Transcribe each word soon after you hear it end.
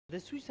The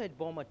suicide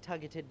bomber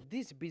targeted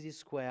this busy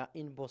square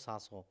in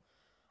Bosaso,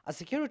 a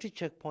security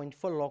checkpoint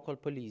for local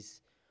police,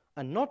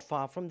 and not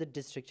far from the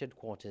district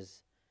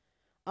headquarters.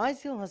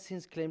 ISIL has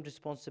since claimed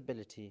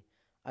responsibility,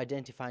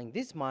 identifying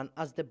this man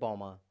as the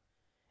bomber.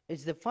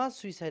 It's the first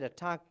suicide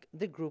attack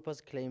the group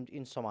has claimed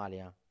in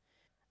Somalia.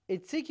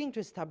 It's seeking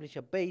to establish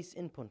a base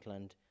in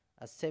Puntland,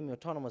 a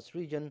semi-autonomous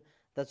region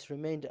that's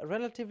remained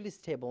relatively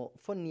stable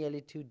for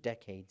nearly 2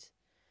 decades.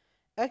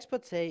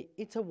 Experts say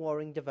it's a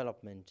worrying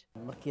development.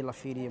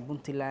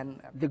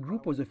 The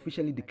group was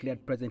officially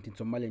declared present in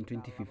Somalia in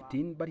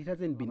 2015, but it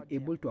hasn't been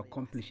able to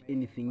accomplish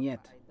anything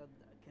yet.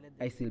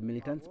 ISIL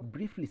militants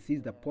briefly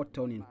seized a port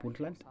town in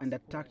Puntland and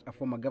attacked a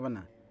former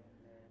governor.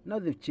 Now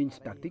they've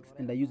changed tactics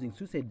and are using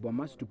suicide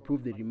bombers to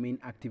prove they remain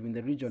active in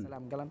the region.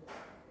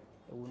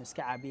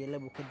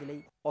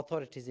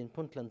 Authorities in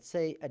Puntland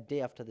say a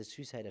day after the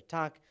suicide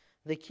attack,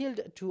 they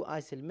killed 2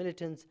 ISIL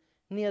militants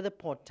near the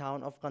port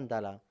town of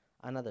Gandala.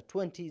 Another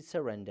 20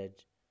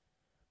 surrendered.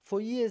 For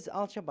years,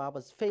 Al-Shabaab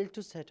has failed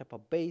to set up a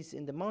base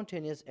in the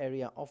mountainous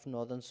area of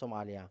northern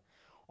Somalia,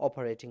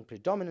 operating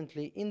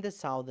predominantly in the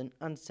southern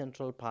and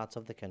central parts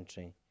of the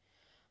country.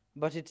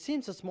 But it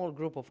seems a small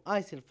group of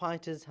ISIL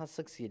fighters has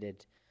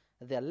succeeded.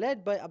 They are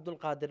led by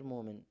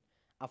Abdulaziz,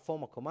 a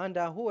former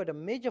commander who had a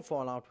major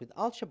fallout with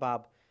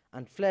Al-Shabaab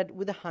and fled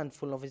with a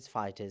handful of his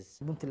fighters.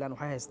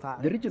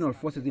 The regional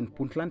forces in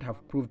Puntland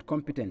have proved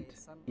competent.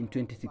 In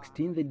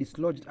 2016, they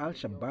dislodged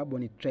Al-Shabaab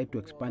when it tried to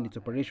expand its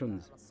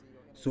operations.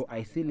 So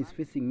ISIL is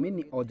facing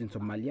many odds in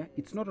Somalia.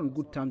 It's not on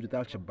good terms with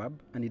Al-Shabaab,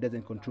 and it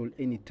doesn't control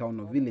any town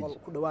or village.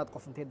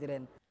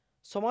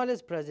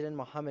 Somalia's President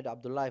Mohamed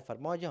Abdullahi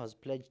Farmajo has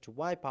pledged to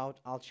wipe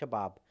out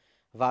Al-Shabaab,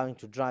 vowing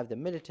to drive the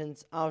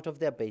militants out of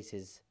their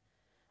bases.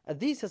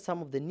 These are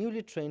some of the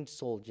newly trained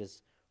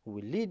soldiers who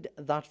will lead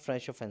that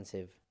fresh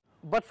offensive.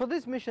 But for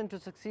this mission to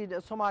succeed,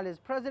 Somalia's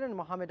President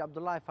Mohamed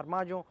Abdullahi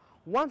Farmajo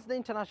wants the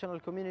international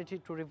community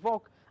to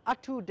revoke a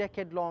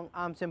 2-decade-long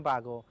arms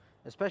embargo,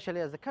 especially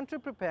as the country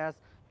prepares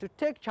to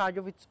take charge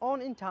of its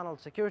own internal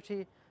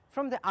security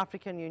from the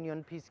African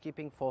Union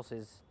peacekeeping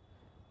forces.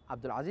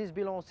 Abdulaziz,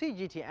 Billow,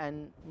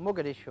 CGTN,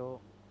 Mogadishu,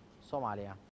 Somalia.